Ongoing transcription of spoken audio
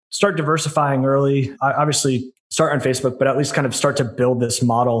start diversifying early. Obviously, start on Facebook, but at least kind of start to build this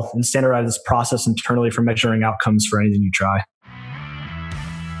model and standardize this process internally for measuring outcomes for anything you try.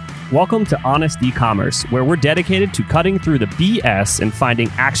 Welcome to Honest E-commerce, where we're dedicated to cutting through the BS and finding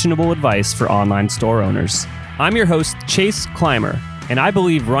actionable advice for online store owners. I'm your host, Chase Clymer, and I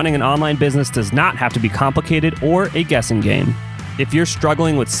believe running an online business does not have to be complicated or a guessing game. If you're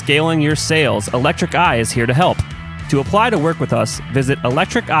struggling with scaling your sales, Electric Eye is here to help. To apply to work with us, visit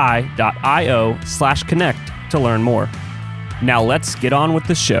electriceye.io/connect to learn more. Now let's get on with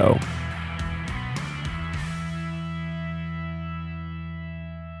the show.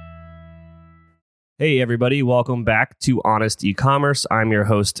 Hey everybody, welcome back to Honest E-commerce. I'm your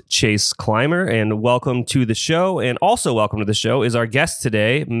host, Chase Clymer, and welcome to the show. And also welcome to the show is our guest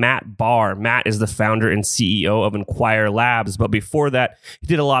today, Matt Bahr. Matt is the founder and CEO of Inquire Labs, but before that, he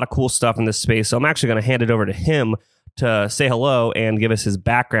did a lot of cool stuff in this space. So I'm actually going to hand it over to him to say hello and give us his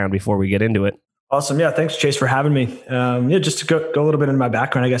background before we get into it. Awesome. Yeah, thanks, Chase, for having me. Just to go a little bit into my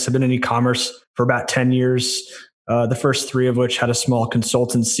background, I guess I've been in e-commerce for about 10 years. The first 3 of which had a small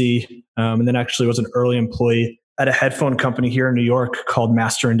consultancy, and then actually was an early employee at a headphone company here in New York called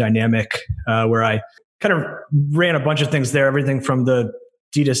Master and Dynamic, where I kind of ran a bunch of things there, everything from the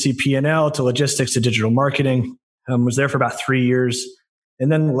D2C P&L to logistics to digital marketing. Was there for about 3 years,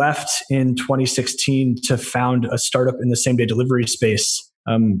 and then left in 2016 to found a startup in the same-day delivery space.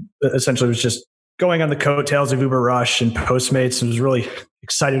 Essentially, was just going on the coattails of Uber Rush and Postmates, and was really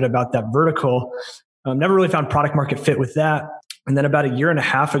excited about that vertical. Never really found product market fit with that. And then about a year and a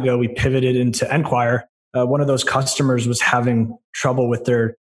half ago, we pivoted into Inquire. One of those customers was having trouble with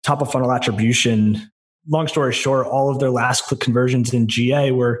their top of funnel attribution. Long story short, all of their last click conversions in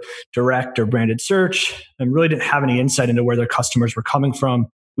GA were direct or branded search and really didn't have any insight into where their customers were coming from.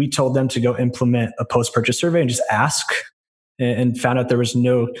 We told them to go implement a post-purchase survey and just ask, and found out there was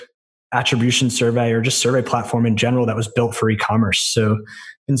no attribution survey or just survey platform in general that was built for e-commerce. So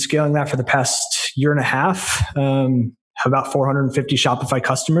been scaling that for the past year and a half, have about 450 Shopify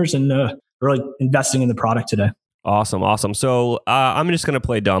customers, and really investing in the product today. Awesome. So I'm just going to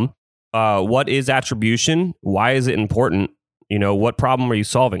play dumb. What is attribution? Why is it important? What problem are you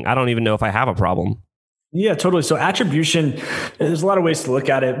solving? I don't even know if I have a problem. Yeah, totally. So attribution, there's a lot of ways to look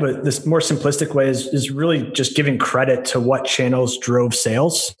at it, but this more simplistic way is really just giving credit to what channels drove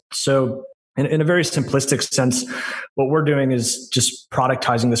sales. So in a very simplistic sense, what we're doing is just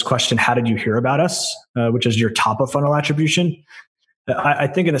productizing this question, how did you hear about us? Which is your top of funnel attribution. I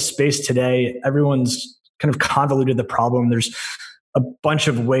think in the space today, everyone's kind of convoluted the problem. There's a bunch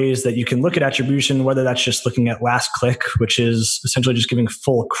of ways that you can look at attribution, whether that's just looking at last click, which is essentially just giving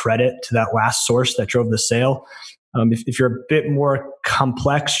full credit to that last source that drove the sale. If you're a bit more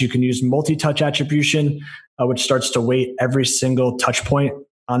complex, you can use multi-touch attribution, which starts to weight every single touch point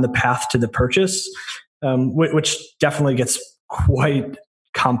on the path to the purchase, which definitely gets quite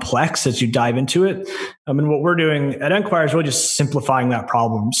complex as you dive into it. And what we're doing at Inquire is really just simplifying that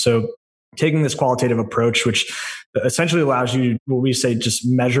problem. So taking this qualitative approach, which essentially allows you, what we say, just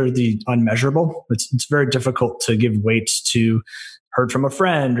measure the unmeasurable. It's very difficult to give weights to heard from a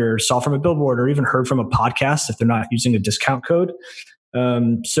friend or saw from a billboard or even heard from a podcast if they're not using a discount code.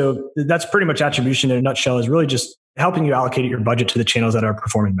 So that's pretty much attribution in a nutshell, is really just helping you allocate your budget to the channels that are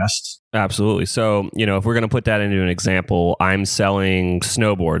performing best. Absolutely. So, if we're going to put that into an example, I'm selling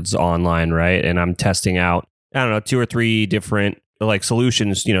snowboards online, right? And I'm testing out, 2 or 3 different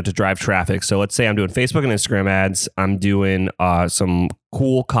solutions, to drive traffic. So let's say I'm doing Facebook and Instagram ads. I'm doing some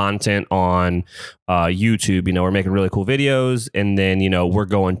cool content on YouTube. We're making really cool videos, and then we're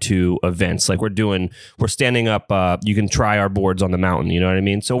going to events. We're standing up. You can try our boards on the mountain. You know what I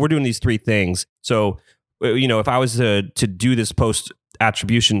mean? So we're doing these 3 things. So if I was to do this post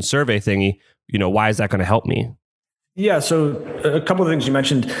attribution survey thingy, why is that going to help me? Yeah. So a couple of things you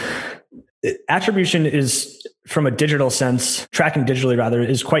mentioned. Attribution is, from a digital sense, tracking digitally rather,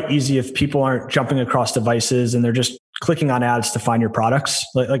 is quite easy if people aren't jumping across devices and they're just clicking on ads to find your products.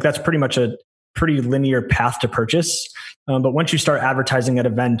 Like that's pretty much a pretty linear path to purchase. But once you start advertising at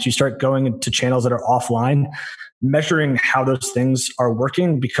events, you start going into channels that are offline, measuring how those things are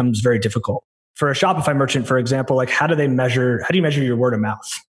working becomes very difficult. For a Shopify merchant, for example, how do you measure your word of mouth?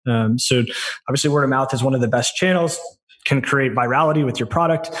 So obviously word of mouth is one of the best channels, can create virality with your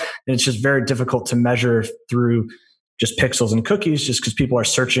product. And it's just very difficult to measure through just pixels and cookies, just because people are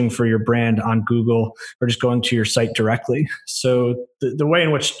searching for your brand on Google or just going to your site directly. So the way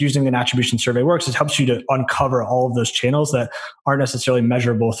in which using an attribution survey works is it helps you to uncover all of those channels that aren't necessarily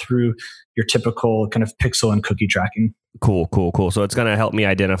measurable through your typical kind of pixel and cookie tracking. Cool. So it's going to help me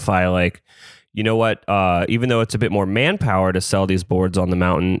identify you know what, even though it's a bit more manpower to sell these boards on the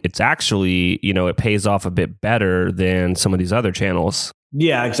mountain, it's actually, it pays off a bit better than some of these other channels.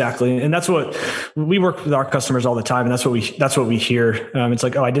 Yeah, exactly. And that's what we work with our customers all the time. And that's what we hear. It's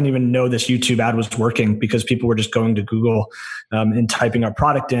like, oh, I didn't even know this YouTube ad was working, because people were just going to Google and typing our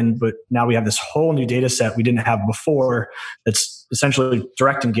product in. But now we have this whole new data set we didn't have before. That's essentially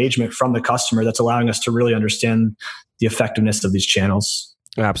direct engagement from the customer that's allowing us to really understand the effectiveness of these channels.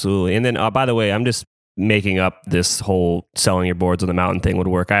 Absolutely. And then, by the way, I'm just making up this whole selling your boards on the mountain thing would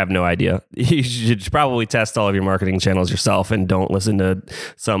work. I have no idea. You should probably test all of your marketing channels yourself, and don't listen to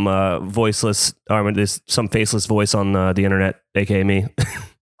some voiceless or some faceless voice on the internet, aka me.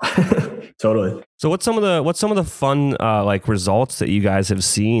 Totally. So what's some of the fun like results that you guys have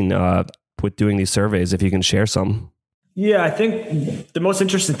seen with doing these surveys, if you can share some? Yeah, I think the most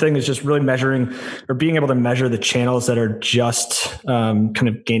interesting thing is just really measuring, or being able to measure, the channels that are just kind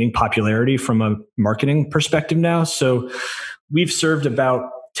of gaining popularity from a marketing perspective now. So we've served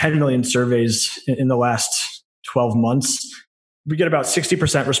about 10 million surveys in the last 12 months. We get about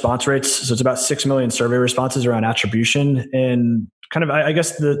 60% response rates. So it's about 6 million survey responses around attribution. And kind of, I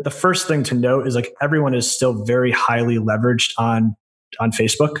guess the first thing to note is, like, everyone is still very highly leveraged on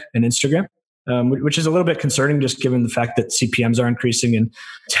Facebook and Instagram. Which is a little bit concerning, just given the fact that CPMs are increasing, and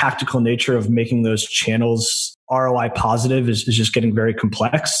tactical nature of making those channels ROI positive is just getting very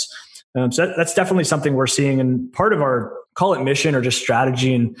complex. So that's definitely something we're seeing. And part of our, call it mission or just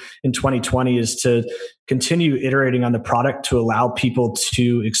strategy in 2020, is to continue iterating on the product to allow people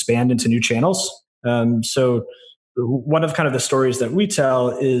to expand into new channels. So one of kind of the stories that we tell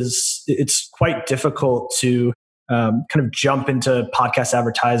is it's quite difficult to kind of jump into podcast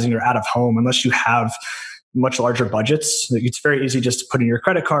advertising or out of home unless you have much larger budgets. It's very easy just to put in your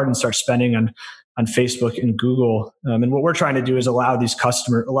credit card and start spending on Facebook and Google. And what we're trying to do is allow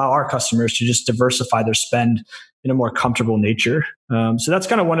our customers to just diversify their spend in a more comfortable nature. So that's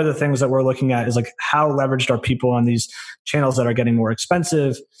kind of one of the things that we're looking at, is like, how leveraged are people on these channels that are getting more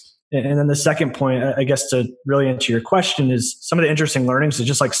expensive? And then the second point, I guess, to really answer your question, is some of the interesting learnings is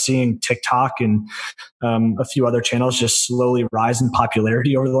just like seeing TikTok and a few other channels just slowly rise in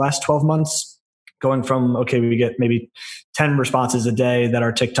popularity over the last 12 months, going from, okay, we get maybe 10 responses a day that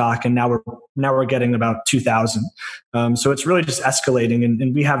are TikTok, and now we're getting about 2,000. So it's really just escalating,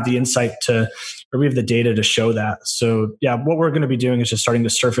 and we have the insight we have the data to show that. So yeah, what we're going to be doing is just starting to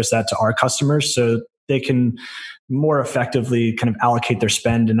surface that to our customers, so they can more effectively kind of allocate their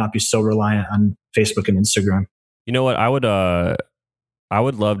spend and not be so reliant on Facebook and Instagram. You know what? I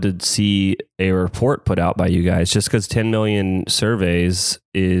would love to see a report put out by you guys, just because 10 million surveys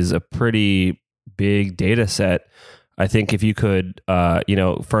is a pretty big data set. I think if you could,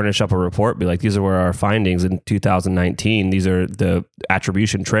 furnish up a report, be like, these are where our findings in 2019. These are the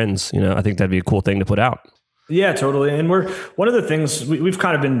attribution trends. I think that'd be a cool thing to put out. Yeah, totally. And one of the things we've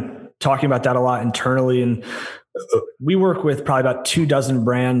kind of been talking about that a lot internally, and we work with probably about 24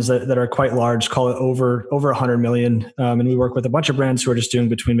 brands that are quite large, call it over 100 million. And we work with a bunch of brands who are just doing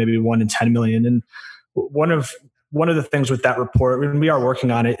between maybe 1 and 10 million. And one of the things with that report, when we are working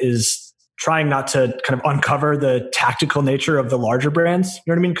on it, is trying not to kind of uncover the tactical nature of the larger brands. You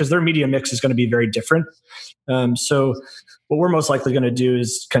know what I mean? Because their media mix is going to be very different. So what we're most likely going to do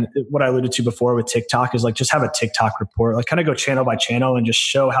is kind of what I alluded to before with TikTok, is like, just have a TikTok report, like kind of go channel by channel and just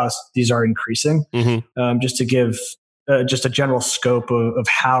show how these are increasing, just to give just a general scope of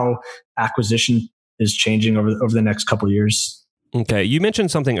how acquisition is changing over the next couple of years. Okay. You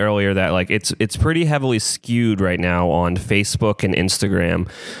mentioned something earlier that, like, it's pretty heavily skewed right now on Facebook and Instagram.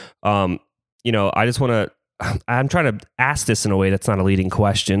 I just want to, I'm trying to ask this in a way that's not a leading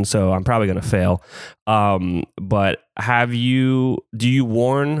question, so I'm probably going to fail. But do you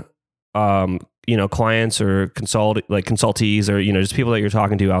warn, clients or consultees, or, just people that you're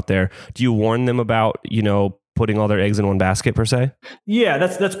talking to out there, do you warn them about, putting all their eggs in one basket, per se? Yeah,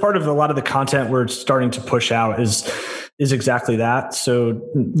 that's part of a lot of the content we're starting to push out is exactly that. So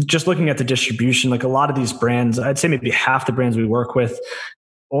just looking at the distribution, like, a lot of these brands, I'd say maybe half the brands we work with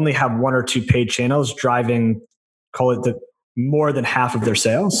only have 1 or 2 paid channels driving, call it, the more than half of their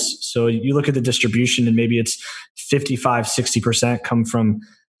sales. So you look at the distribution, and maybe it's 55-60% come from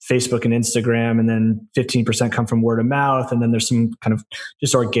Facebook and Instagram, and then 15% come from word of mouth. And then there's some kind of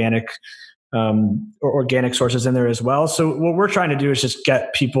just organic sources in there as well. So what we're trying to do is just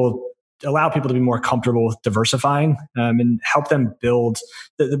allow people to be more comfortable with diversifying, and help them build.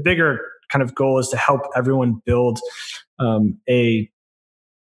 The bigger kind of goal is to help everyone build a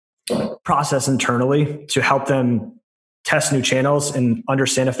process internally to help them test new channels and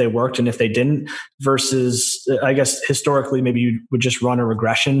understand if they worked and if they didn't, versus I guess historically maybe you would just run a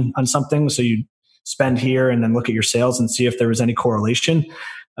regression on something. So you spend here and then look at your sales and see if there was any correlation.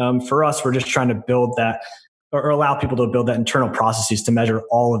 For us, we're just trying to build that, or allow people to build that internal processes to measure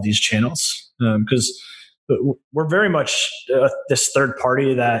all of these channels. Because we're very much this third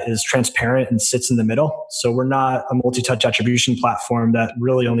party that is transparent and sits in the middle. So we're not a multi-touch attribution platform that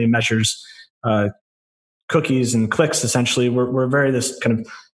really only measures cookies and clicks. Essentially, we're very this kind of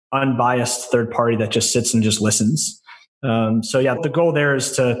unbiased third party that just sits and just listens. So yeah, the goal there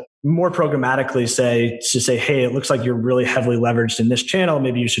is to more programmatically say, hey, it looks like you're really heavily leveraged in this channel.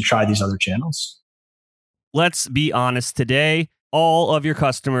 Maybe you should try these other channels. Let's be honest today. All of your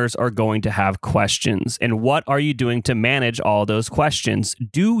customers are going to have questions. And what are you doing to manage all those questions?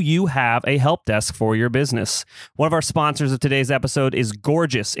 Do you have a help desk for your business? One of our sponsors of today's episode is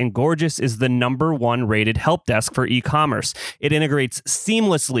Gorgias, and Gorgias is the #1 rated help desk for e-commerce. It integrates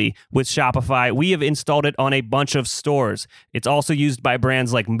seamlessly with Shopify. We have installed it on a bunch of stores. It's also used by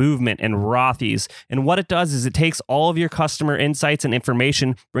brands like Movement and Rothy's. And what it does is it takes all of your customer insights and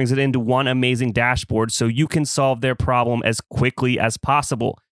information, brings it into one amazing dashboard so you can solve their problem as quickly as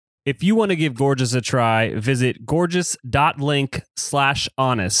possible. If you want to give Gorgias a try, visit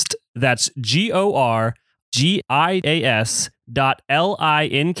gorgias.link/honest. That's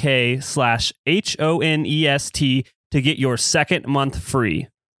GORGIAS.LINK/HONEST to get your second month free.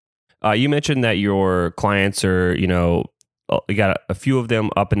 You mentioned that your clients are, you got a few of them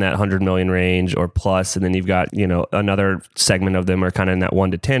up in that 100 million range or plus, and then you've got, another segment of them are kind of in that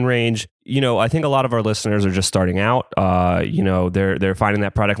 1 to 10 range. I think a lot of our listeners are just starting out. They're finding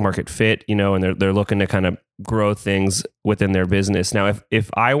that product market fit, and they're looking to kind of grow things within their business. Now, if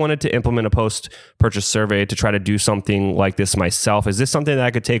I wanted to implement a post-purchase survey to try to do something like this myself, is this something that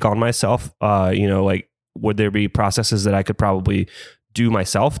I could take on myself? Would there be processes that I could probably do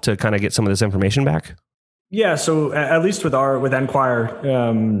myself to kind of get some of this information back? Yeah, so at least with Enquire,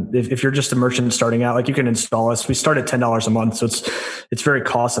 if you're just a merchant starting out, like you can install us. We start at $10 a month, so it's very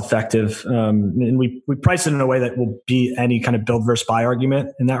cost effective, and we price it in a way that will beat any kind of build versus buy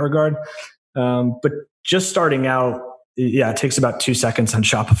argument in that regard. But just starting out, it takes about 2 seconds on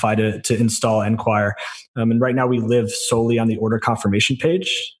Shopify to install Enquire, and right now we live solely on the order confirmation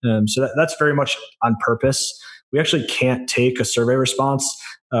page, so that's very much on purpose. We actually can't take a survey response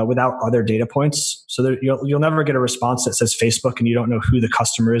without other data points. So you'll never get a response that says Facebook and you don't know who the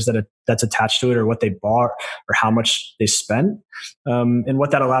customer is that's attached to it, or what they bought, or how much they spent. And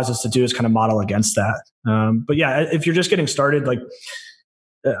what that allows us to do is kind of model against that. But yeah, if you're just getting started, like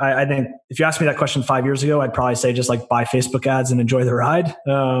I think if you asked me that question 5 years ago, I'd probably say just like buy Facebook ads and enjoy the ride.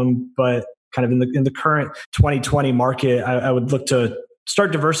 But kind of in the current 2020 market, I would look to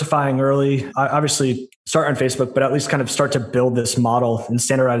start diversifying early. Obviously, start on Facebook, but at least kind of start to build this model and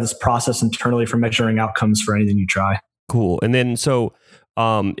standardize this process internally for measuring outcomes for anything you try. Cool. And then, so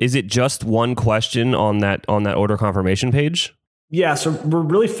is it just one question on that order confirmation page? Yeah, so we're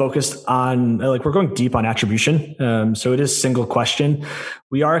really focused on, we're going deep on attribution. So it is single question.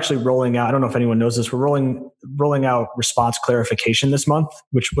 We are actually rolling out, I don't know if anyone knows this, we're rolling out response clarification this month,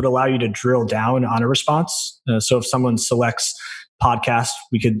 which would allow you to drill down on a response. So if someone selects podcast,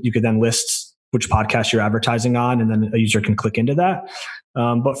 you could then list which podcast you're advertising on, and then a user can click into that.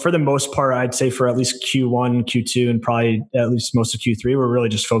 But for the most part, I'd say for at least Q1, Q2, and probably at least most of Q3, we're really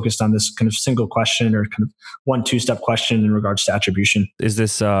just focused on this kind of single question or kind of 1-2 step question in regards to attribution. Is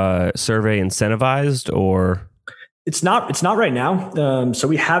this survey incentivized or? It's not right now. So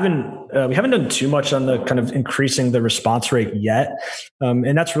we haven't done too much on the kind of increasing the response rate yet.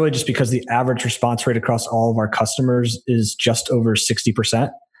 And that's really just because the average response rate across all of our customers is just over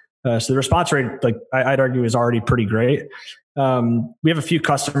 60%. So the response rate, I'd argue, is already pretty great. We have a few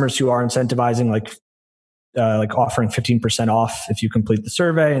customers who are incentivizing like offering 15% off if you complete the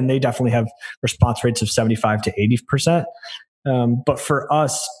survey, and they definitely have response rates of 75 to 80%. But for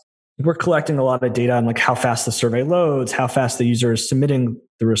us, we're collecting a lot of data on like how fast the survey loads, how fast the user is submitting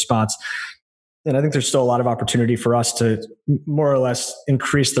the response. And I think there's still a lot of opportunity for us to more or less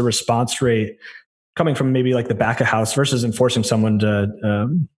increase the response rate coming from maybe like the back of house versus enforcing someone to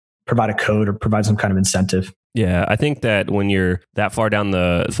provide a code or provide some kind of incentive. Yeah, I think that when you're that far down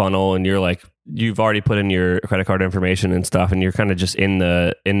the funnel and you've already put in your credit card information and stuff, and you're kind of just in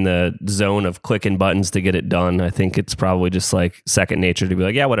the zone of clicking buttons to get it done, I think it's probably just like second nature to be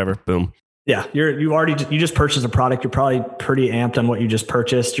like, yeah, whatever, boom. Yeah, you just purchased a product. You're probably pretty amped on what you just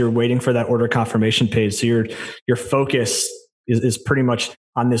purchased. You're waiting for that order confirmation page. So your focus is pretty much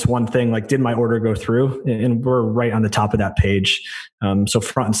on this one thing, like, did my order go through? And we're right on the top of that page. So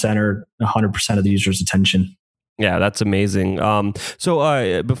front and center, 100% of the user's attention. Yeah, that's amazing.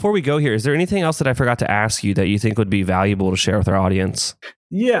 So before we go here, is there anything else that I forgot to ask you that you think would be valuable to share with our audience?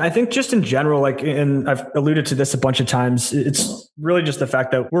 Yeah, I think just in general, and I've alluded to this a bunch of times, it's really just the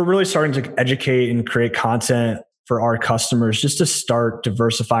fact that we're really starting to educate and create content for our customers just to start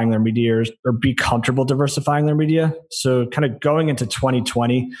diversifying their media or be comfortable diversifying their media. So kind of going into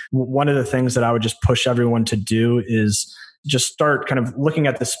 2020, one of the things that I would just push everyone to do is just start kind of looking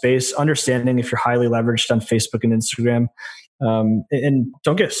at the space, understanding if you're highly leveraged on Facebook and Instagram. And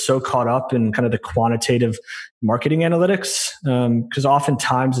don't get so caught up in kind of the quantitative marketing analytics, because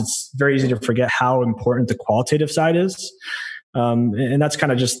oftentimes it's very easy to forget how important the qualitative side is. And that's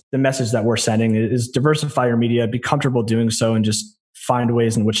kind of just the message that we're sending is diversify your media, be comfortable doing so, and just find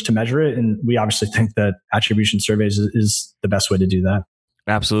ways in which to measure it. And we obviously think that attribution surveys is the best way to do that.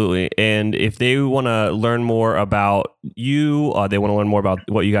 Absolutely. And if they want to learn more about you, they want to learn more about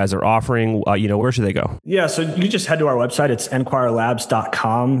what you guys are offering, where should they go? Yeah, so you just head to our website. It's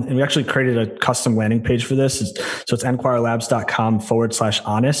enquirelabs.com. And we actually created a custom landing page for this. So it's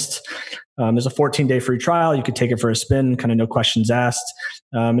enquirelabs.com/honest. There's a 14-day free trial. You could take it for a spin, kind of no questions asked.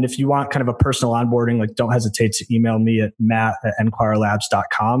 And if you want kind of a personal onboarding, don't hesitate to email me at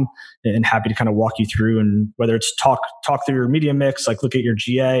matt@enquirelabs.com, and happy to kind of walk you through, and whether it's talk through your media mix, look at your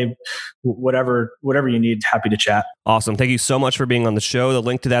GA, whatever you need, happy to chat. Awesome. Thank you so much for being on the show. The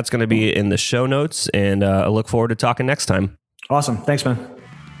link to that's going to be in the show notes, and I look forward to talking next time. Awesome. Thanks, man.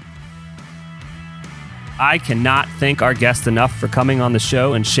 I cannot thank our guests enough for coming on the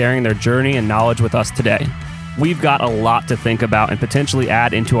show and sharing their journey and knowledge with us today. We've got a lot to think about and potentially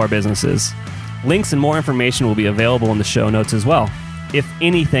add into our businesses. Links and more information will be available in the show notes as well. If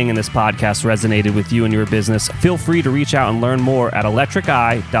anything in this podcast resonated with you and your business, feel free to reach out and learn more at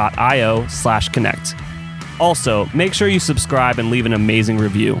electriceye.io/connect. Also, make sure you subscribe and leave an amazing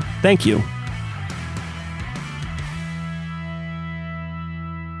review. Thank you.